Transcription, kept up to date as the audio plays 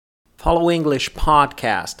Follow English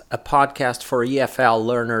Podcast, a podcast for EFL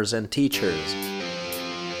learners and teachers.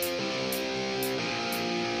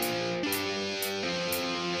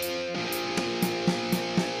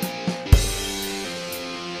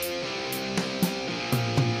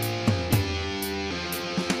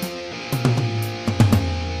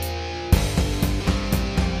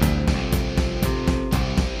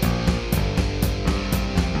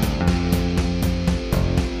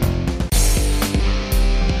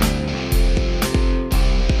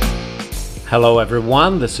 Hello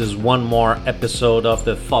everyone, this is one more episode of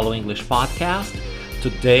the Follow English Podcast.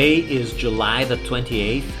 Today is July the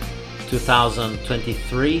 28th,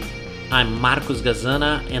 2023. I'm Marcos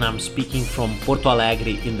Gazana and I'm speaking from Porto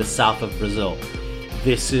Alegre in the south of Brazil.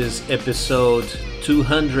 This is episode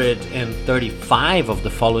 235 of the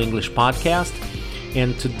Follow English Podcast,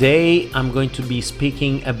 and today I'm going to be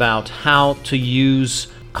speaking about how to use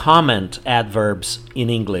comment adverbs in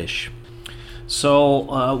English.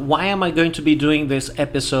 So why am I going to be doing this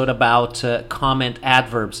episode about comment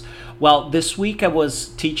adverbs? Well, this week I was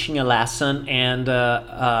teaching a lesson and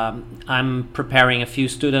I'm preparing a few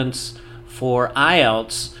students for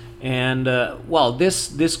IELTS. And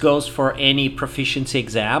this goes for any proficiency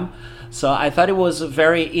exam. So I thought it was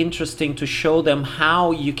very interesting to show them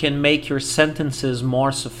how you can make your sentences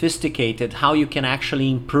more sophisticated, how you can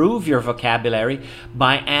actually improve your vocabulary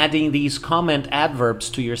by adding these comment adverbs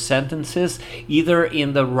to your sentences, either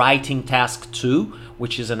in the writing task 2,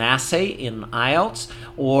 which is an essay in IELTS,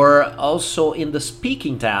 or also in the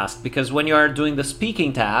speaking task, because when you are doing the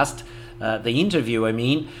speaking task, the interview,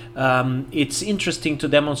 it's interesting to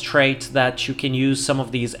demonstrate that you can use some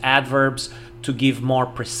of these adverbs to give more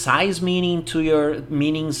precise meanings to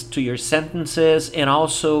your sentences, and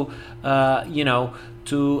also,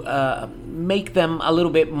 to make them a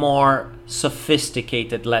little bit more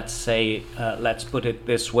sophisticated. Let's put it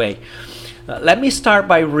this way. Let me start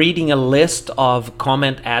by reading a list of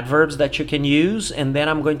comment adverbs that you can use, and then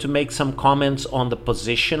I'm going to make some comments on the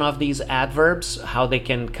position of these adverbs, how they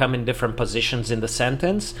can come in different positions in the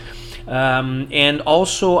sentence. And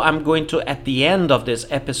also I'm going to, at the end of this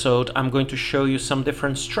episode, I'm going to show you some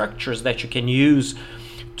different structures that you can use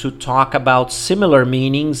to talk about similar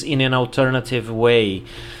meanings in an alternative way.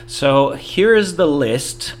 So here's the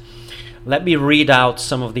list. Let me read out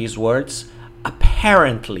some of these words.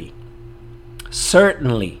 Apparently,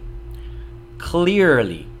 certainly,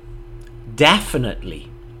 clearly, definitely,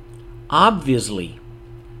 obviously,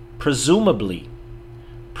 presumably,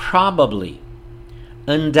 probably,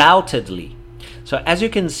 undoubtedly. So as you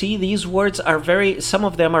can see, these words some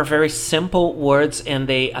of them are very simple words, and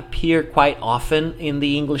they appear quite often in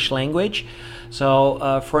the English language.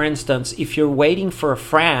 So for instance, if you're waiting for a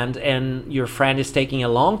friend and your friend is taking a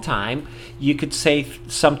long time, you could say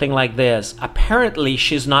something like this: apparently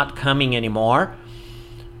she's not coming anymore,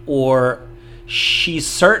 or she's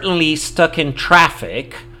certainly stuck in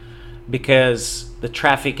traffic because the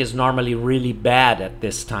traffic is normally really bad at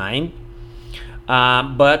this time.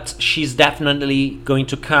 But she's definitely going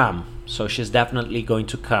to come. So she's definitely going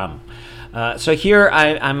to come. So here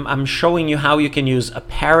I'm showing you how you can use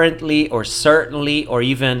apparently or certainly or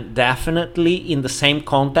even definitely in the same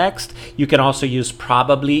context. You can also use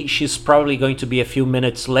probably. She's probably going to be a few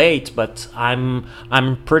minutes late, but I'm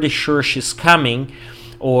pretty sure she's coming.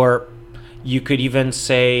 Or you could even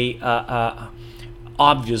say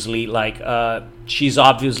obviously, like she's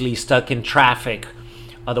obviously stuck in traffic.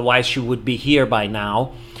 Otherwise, she would be here by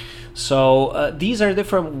now. So these are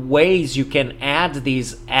different ways you can add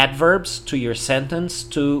these adverbs to your sentence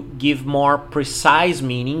to give more precise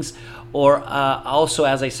meanings. Or also,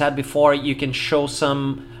 as I said before, you can show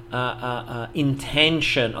some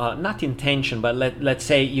intention, not intention, but let's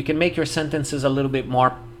say you can make your sentences a little bit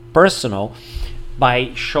more personal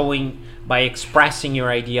by expressing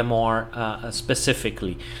your idea more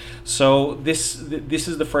specifically. So this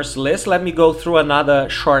is the first list. Let me go through another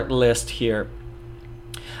short list here.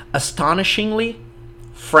 Astonishingly,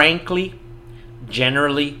 frankly,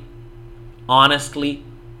 generally, honestly,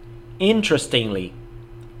 interestingly,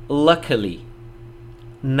 luckily,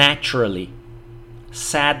 naturally,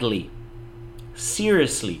 sadly,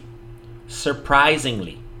 seriously,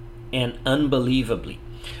 surprisingly, and unbelievably.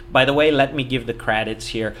 By the way, let me give the credits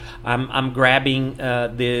here. I'm grabbing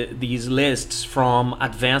these lists from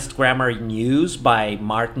Advanced Grammar News by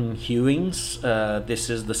Martin Hewings. This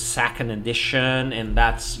is the second edition, and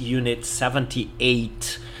that's Unit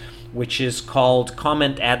 78, which is called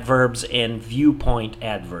Comment Adverbs and Viewpoint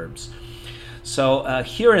Adverbs. So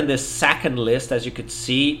here in this second list, as you could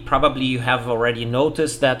see, probably you have already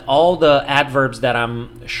noticed that all the adverbs that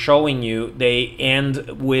I'm showing you, they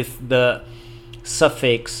end with the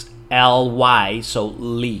suffix L-Y, so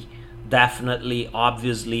Lee. Definitely,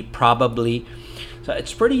 obviously, probably. So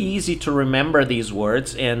it's pretty easy to remember these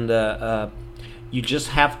words, and you just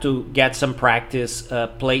have to get some practice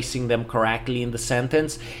placing them correctly in the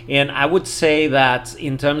sentence. And I would say that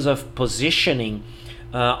in terms of positioning,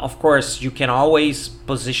 of course, you can always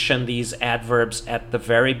position these adverbs at the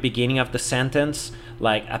very beginning of the sentence.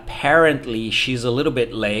 Like, apparently she's a little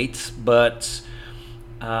bit late, but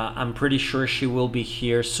I'm pretty sure she will be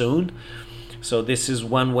here soon. So this is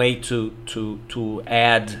one way to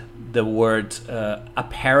add the word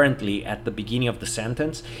apparently at the beginning of the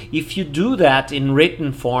sentence. If you do that in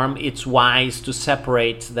written form, it's wise to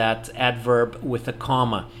separate that adverb with a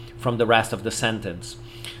comma from the rest of the sentence.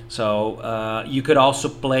 So you could also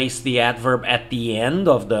place the adverb at the end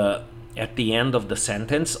of the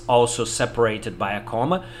sentence, also separated by a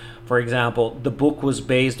comma. For example, the book was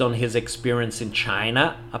based on his experience in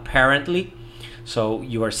China, apparently. So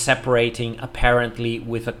you are separating apparently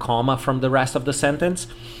with a comma from the rest of the sentence.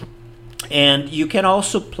 And you can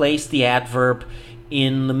also place the adverb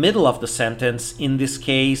in the middle of the sentence. In this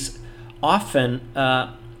case, often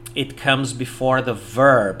it comes before the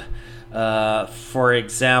verb. For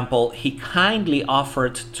example, he kindly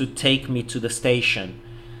offered to take me to the station.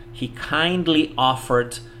 He kindly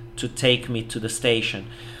offered to take me to the station.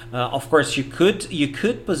 Of course, you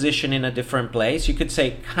could position in a different place. You could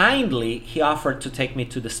say, kindly, he offered to take me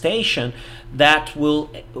to the station. That will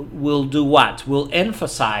do what? Will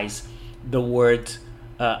emphasize the word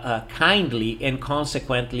kindly, and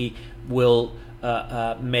consequently will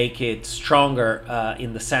make it stronger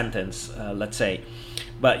in the sentence, let's say.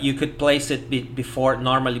 But you could place it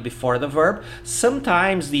normally before the verb.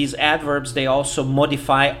 Sometimes these adverbs, they also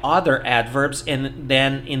modify other adverbs, and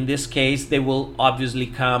then in this case they will obviously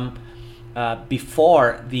come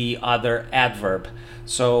before the other adverb.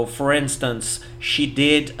 So for instance, she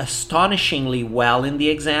did astonishingly well in the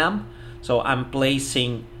exam. So I'm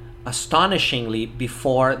placing astonishingly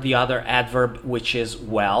before the other adverb, which is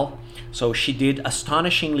well. So she did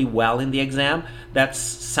astonishingly well in the exam. That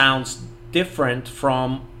sounds different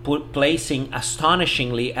from placing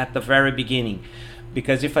astonishingly at the very beginning,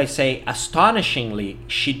 because if I say astonishingly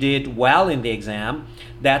she did well in the exam,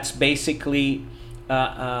 that's basically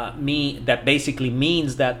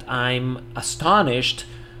means that I'm astonished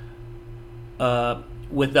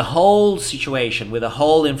with the whole situation, with the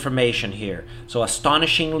whole information here. So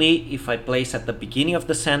astonishingly, if I place at the beginning of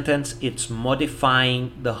the sentence, it's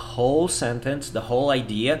modifying the whole sentence, the whole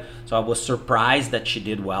idea. So I was surprised that she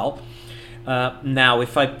did well. Now,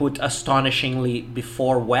 if I put astonishingly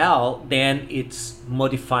before well, then it's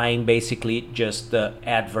modifying basically just the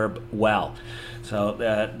adverb well. So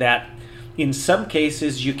that in some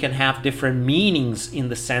cases you can have different meanings in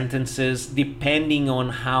the sentences depending on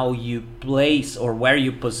how you place or where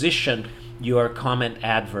you position your comment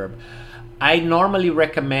adverb. I normally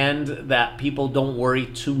recommend that people don't worry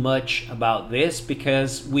too much about this,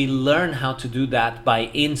 because we learn how to do that by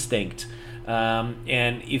instinct.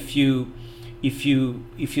 And if you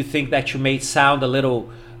think that you may sound a little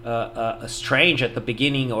strange at the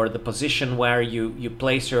beginning, or the position where you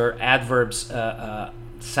place your adverbs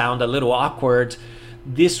sound a little awkward,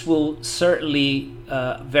 this will certainly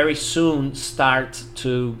very soon start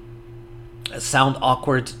to sound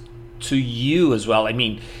awkward to you as well. I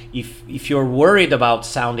mean, if you're worried about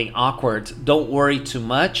sounding awkward, don't worry too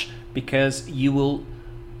much, because you will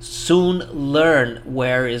soon learn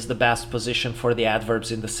where is the best position for the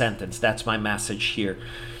adverbs in the sentence. That's my message here.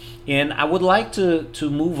 And I would like to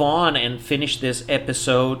move on and finish this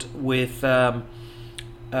episode with one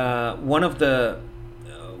of the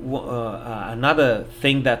another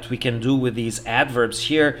thing that we can do with these adverbs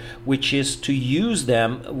here, which is to use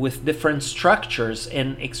them with different structures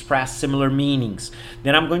and express similar meanings.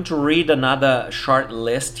 Then I'm going to read another short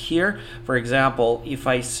list here. For example, if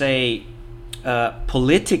I say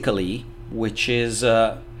politically, which is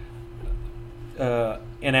an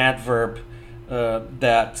adverb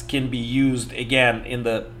that can be used again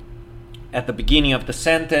at the beginning of the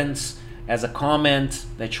sentence as a comment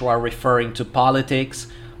that you are referring to politics.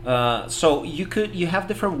 So you have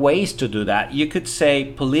different ways to do that. You could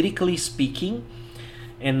say politically speaking,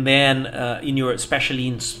 and then especially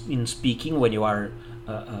in speaking, when you are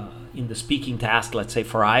in the speaking task, let's say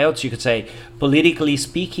for IELTS, you could say, politically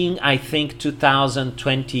speaking, I think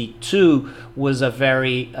 2022 was a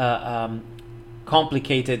very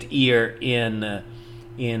complicated year in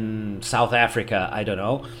in South Africa, I don't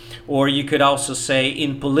know. Or you could also say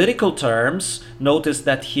in political terms. Notice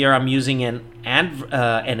that here I'm using an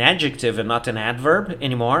adjective and not an adverb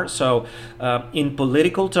anymore. So in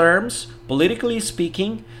political terms, politically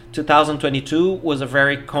speaking, 2022 was a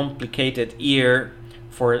very complicated year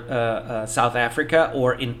for South Africa.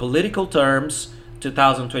 Or in political terms,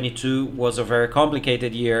 2022 was a very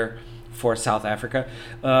complicated year for South Africa.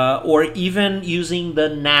 Or even using the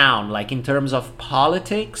noun, like in terms of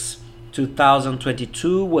politics,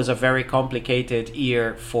 2022 was a very complicated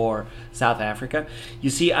year for South Africa. You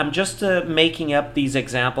see, I'm just making up these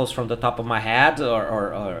examples from the top of my head,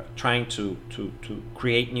 or trying to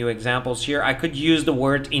create new examples here. I could use the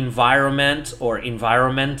word environment or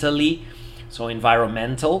environmentally, so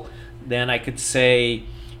environmental. Then I could say,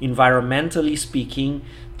 environmentally speaking,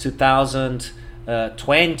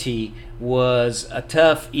 2020 was a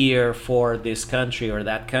tough year for this country or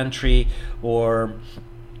that country, or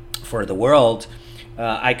for the world.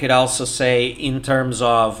 I could also say, in terms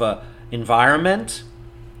of environment,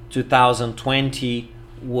 2020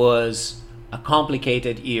 was a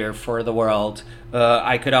complicated year for the world.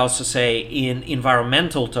 I could also say, in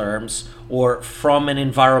environmental terms, or from an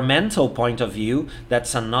environmental point of view.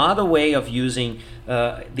 That's another way of using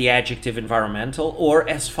the adjective environmental, or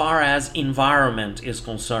as far as environment is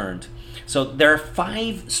concerned. So there are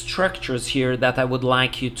 5 structures here that I would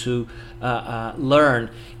like you to learn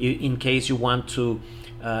in case you want to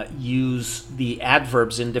use the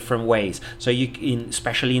adverbs in different ways. So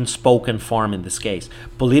especially in spoken form in this case.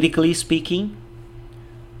 Politically speaking,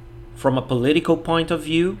 from a political point of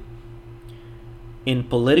view, in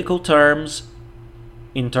political terms,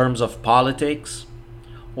 in terms of politics,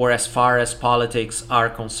 or as far as politics are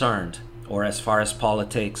concerned, or as far as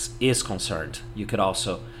politics is concerned. You could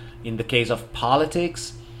also, in the case of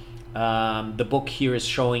politics, the book here is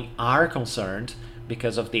showing are concerned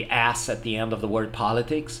because of the S at the end of the word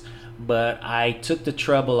politics, but I took the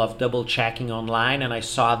trouble of double checking online, and I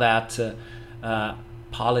saw that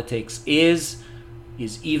politics is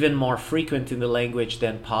even more frequent in the language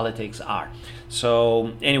than politics are.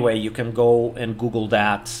 So anyway, you can go and Google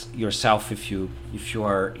that yourself if you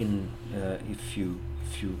are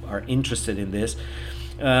interested in this.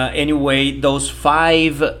 Anyway, those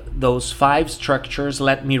five structures,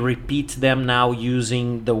 let me repeat them now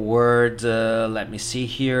using the word, let me see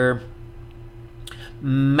here,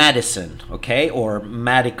 medicine, okay, or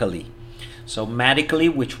medically. So medically,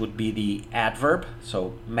 which would be the adverb,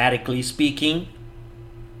 so medically speaking,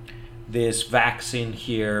 this vaccine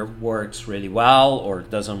here works really well or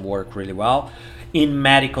doesn't work really well. In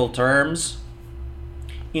medical terms,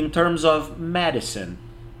 in terms of medicine,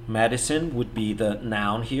 medicine would be the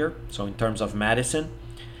noun here. So in terms of medicine,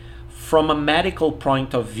 from a medical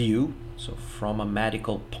point of view, so from a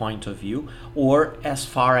medical point of view, or as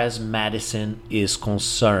far as medicine is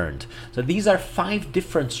concerned. So these are 5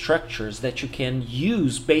 different structures that you can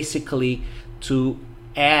use basically to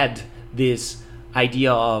add this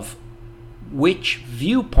idea of which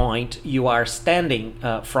viewpoint you are standing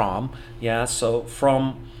from. Yeah, so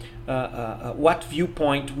from what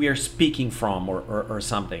viewpoint we are speaking from, or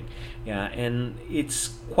something. Yeah, and it's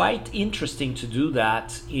quite interesting to do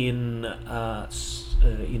that in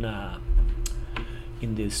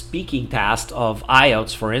the speaking test of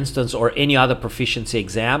IELTS, for instance, or any other proficiency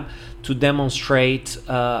exam, to demonstrate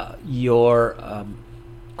your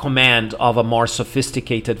command of a more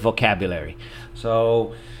sophisticated vocabulary.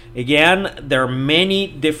 So again, there are many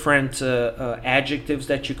different adjectives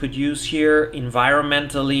that you could use here: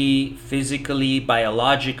 environmentally, physically,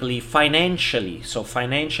 biologically, financially. So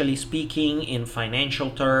financially speaking, in financial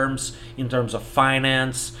terms, in terms of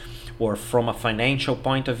finance, or from a financial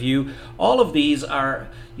point of view. All of these are,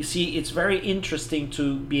 you see, it's very interesting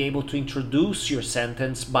to be able to introduce your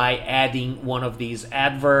sentence by adding one of these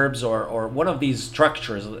adverbs, or one of these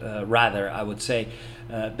structures, rather, I would say,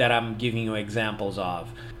 that I'm giving you examples of.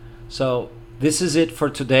 So this is it for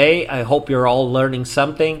today. I hope you're all learning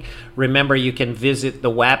something. Remember, you can visit the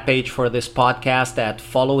webpage for this podcast at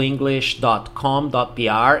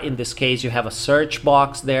followenglish.com.br. In this case, you have a search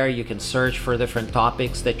box there. You can search for different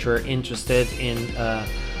topics that you're interested in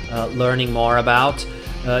learning more about.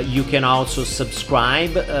 You can also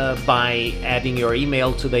subscribe by adding your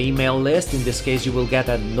email to the email list. In this case, you will get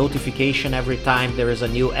a notification every time there is a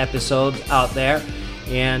new episode out there.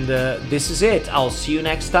 And this is it. I'll see you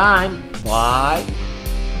next time. Bye.